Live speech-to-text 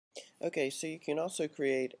Okay, so you can also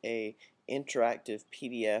create a interactive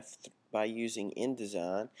PDF by using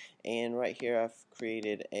InDesign, and right here I've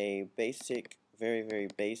created a basic, very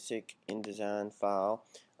basic InDesign file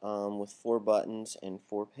with 4 buttons and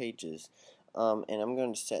 4 pages. And I'm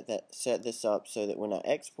going to set this up so that when I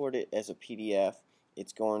export it as a PDF,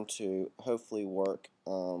 it's going to hopefully work.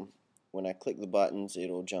 When I click the buttons,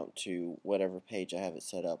 it'll jump to whatever page I have it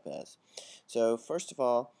set up as. So first of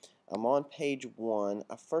all, I'm on page 1.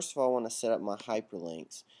 I first of all want to set up my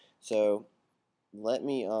hyperlinks. So let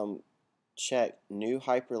me check new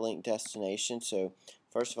hyperlink destination. So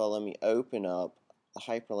first of all, let me open up the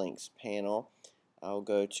hyperlinks panel. I'll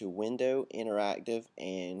go to Window, Interactive,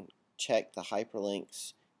 and check the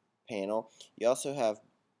hyperlinks panel. You also have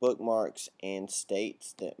bookmarks and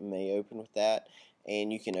states that may open with that,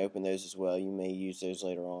 and you can open those as well. You may use those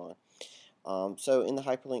later on. So in the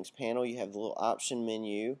hyperlinks panel, you have the little option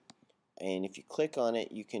menu, and if you click on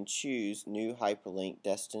it, you can choose new hyperlink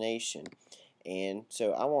destination. And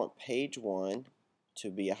so I want page 1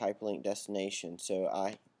 to be a hyperlink destination, so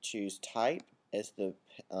I choose type as the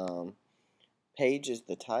page is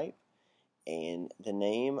the type, and the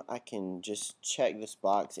name, I can just check this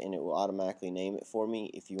box and it will automatically name it for me.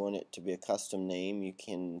 If you want it to be a custom name, you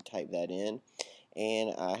can type that in.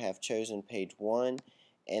 And I have chosen page 1,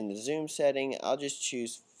 and the zoom setting, I'll just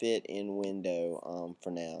choose fit in window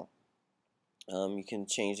for now. You can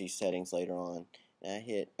change these settings later on. And I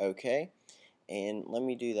hit OK, and let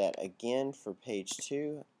me do that again for page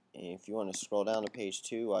 2. And if you want to scroll down to page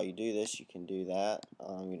 2 while you do this, you can do that.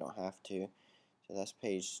 You don't have to. So that's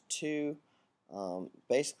page 2.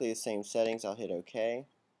 Basically the same settings. I'll hit OK,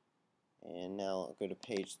 and now I'll go to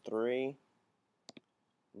page 3,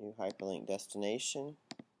 new hyperlink destination,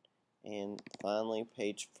 and finally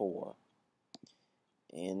page 4.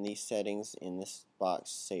 And these settings in this box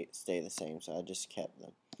stay the same, so I just kept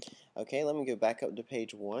them. Okay, let me go back up to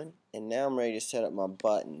page 1, and now I'm ready to set up my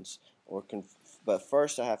buttons. But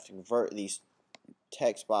first I have to convert these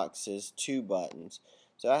text boxes to buttons.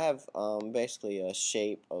 So I have basically a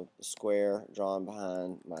shape of a square drawn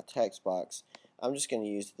behind my text box. I'm just going to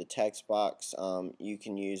use the text box. You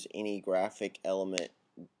can use any graphic element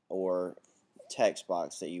or text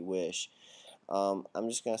box that you wish. I'm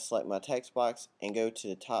just going to select my text box and go to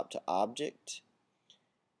the top to Object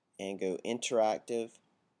and go Interactive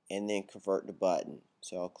and then Convert to Button.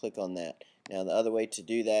 So I'll click on that. Now the other way to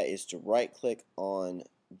do that is to right click on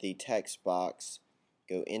the text box,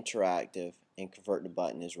 go Interactive, and Convert to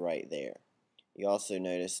Button is right there. You also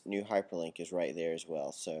notice new hyperlink is right there as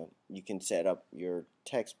well. So you can set up your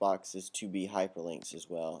text boxes to be hyperlinks as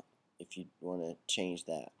well if you want to change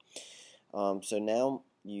that. So now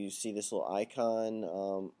you see this little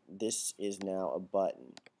icon. This is now a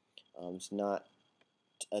button. It's not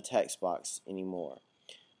a text box anymore.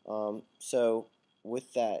 So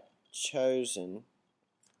with that chosen,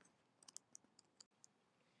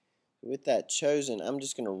 I'm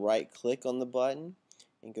just going to right click on the button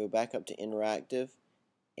and go back up to interactive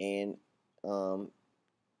and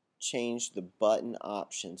change the button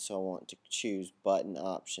options. So I want to choose button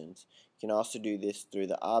options. You can also do this through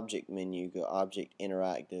the object menu, go object,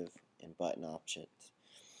 interactive, and button options.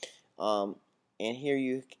 And here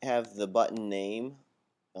you have the button name.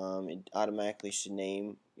 It automatically should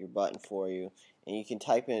name your button for you, and you can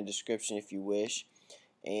type in a description if you wish,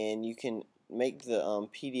 and you can make the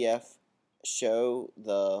PDF show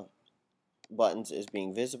the buttons as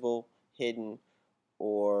being visible, hidden,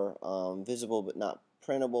 or visible but not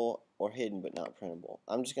printable, or hidden but not printable.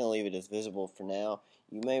 I'm just going to leave it as visible for now.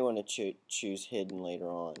 You may want to choose hidden later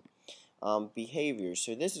on. Behaviors.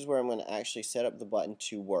 So this is where I'm going to actually set up the button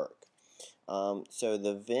to work. So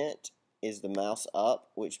the vent is the mouse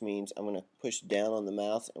up, which means I'm going to push down on the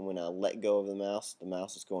mouse, and when I let go of the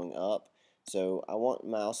mouse is going up. So I want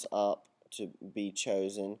mouse up to be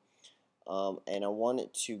chosen, and I want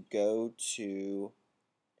it to go to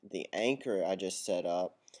the anchor I just set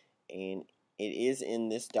up, and it is in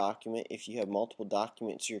this document. If you have multiple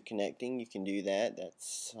documents you're connecting, you can do that.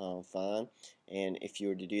 That's fine. And if you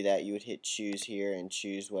were to do that, you would hit choose here and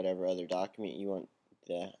choose whatever other document you want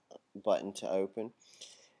the button to open.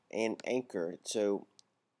 And anchor. So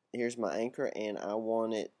here's my anchor, and I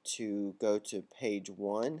want it to go to page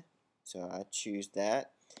 1. So I choose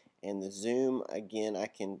that. And the zoom, again, I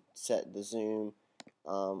can set the zoom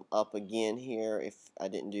up again here if I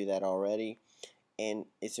didn't do that already. And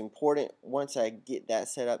it's important once I get that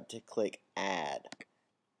set up to click add.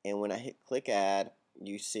 And when I hit click add,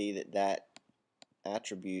 you see that that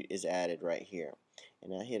attribute is added right here.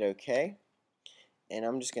 And I hit OK. And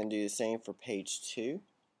I'm just going to do the same for page 2.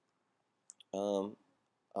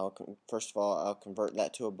 first of all, I'll convert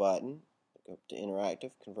that to a button. Go up to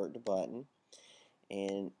interactive, convert to button,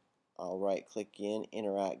 and I'll right click in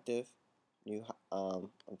interactive, new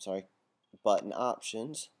button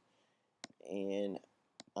options, and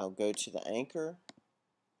I'll go to the anchor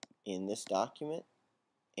in this document,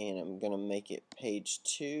 and I'm going to make it page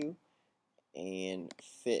 2 and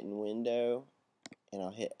fit in window, and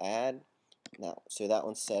I'll hit add. Now, so that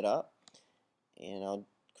one's set up, and I'll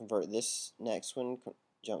convert this next one,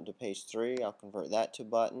 jump to page 3, I'll convert that to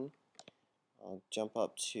button. I'll jump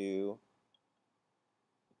up to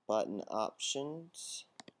button options,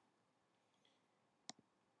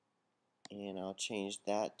 and I'll change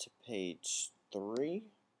that to page 3,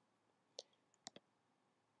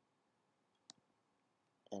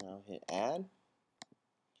 and I'll hit add.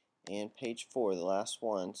 And page 4, the last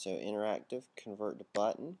one, so interactive, convert to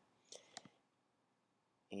button,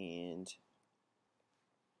 and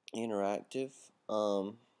interactive,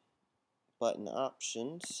 button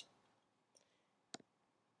options,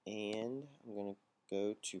 and I'm going to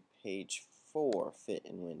go to page 4, fit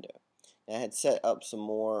in window. Now, I had set up some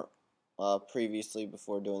more previously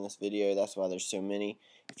before doing this video, that's why there's so many.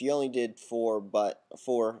 If you only did 4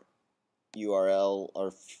 URL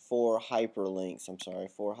or 4 hyperlinks,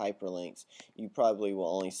 4 hyperlinks, you probably will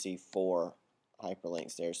only see 4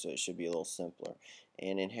 hyperlinks there, so it should be a little simpler.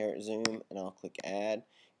 And inherit zoom, and I'll click add.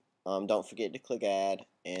 Don't forget to click add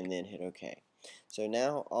and then hit OK. So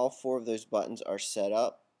now all 4 of those buttons are set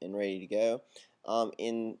up and ready to go.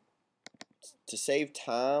 To save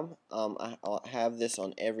time, I'll have this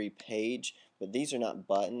on every page, but these are not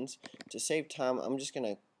buttons. To save time, I'm just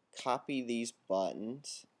going to copy these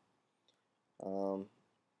buttons, and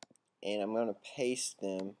I'm going to paste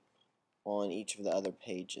them on each of the other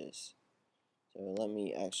pages. So let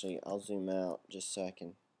me I'll zoom out just so I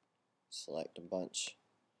can select a bunch.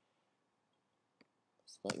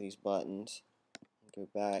 Select these buttons, go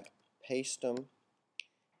back, paste them,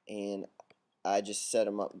 and I just set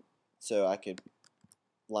them up so I could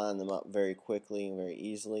line them up very quickly and very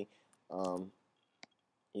easily.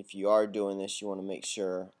 If you are doing this, you want to make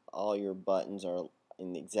sure all your buttons are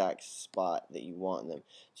in the exact spot that you want them.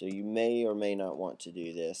 So you may or may not want to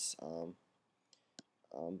do this,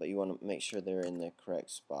 but you want to make sure they're in the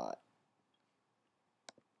correct spot.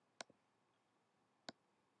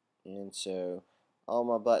 And so all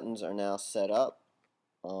my buttons are now set up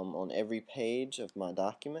on every page of my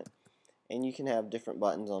document, and you can have different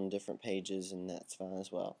buttons on different pages, and that's fine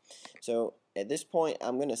as well. So at this point,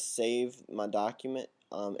 I'm going to save my document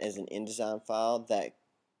as an InDesign file that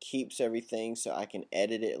keeps everything so I can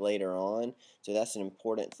edit it later on. So that's an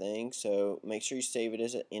important thing. So make sure you save it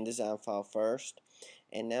as an InDesign file first,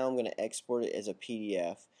 and now I'm going to export it as a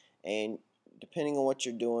PDF. And depending on what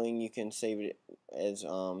you're doing, you can save it as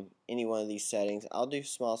any one of these settings. I'll do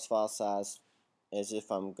smallest file size as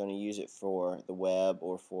if I'm going to use it for the web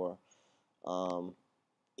or for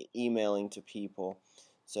emailing to people.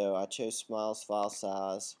 So I chose smallest file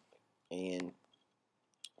size, and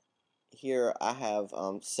here I have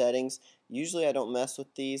settings. Usually I don't mess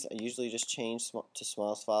with these. I usually just change to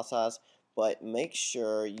smallest file size, but make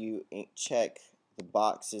sure you check the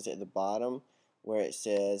boxes at the bottom where it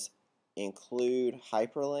says include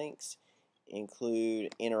hyperlinks,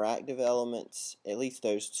 include interactive elements, at least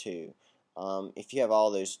those 2. If you have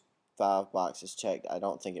all those 5 boxes checked, I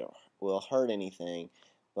don't think it will hurt anything,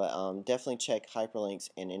 but definitely check hyperlinks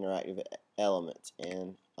and interactive elements.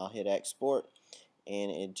 And I'll hit export,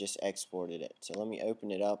 and it just exported it. So let me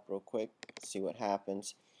open it up real quick, see what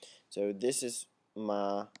happens. So this is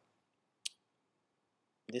my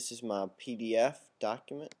PDF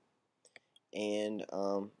document, and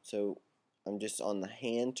so I'm just on the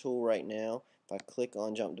hand tool right now. If I click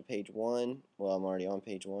on jump to page 1, well, I'm already on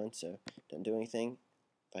page 1, so don't do anything.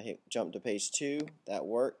 If I hit jump to page 2, that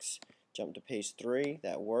works. Jump to page 3,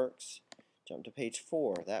 that works. Jump to page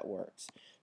 4, that works.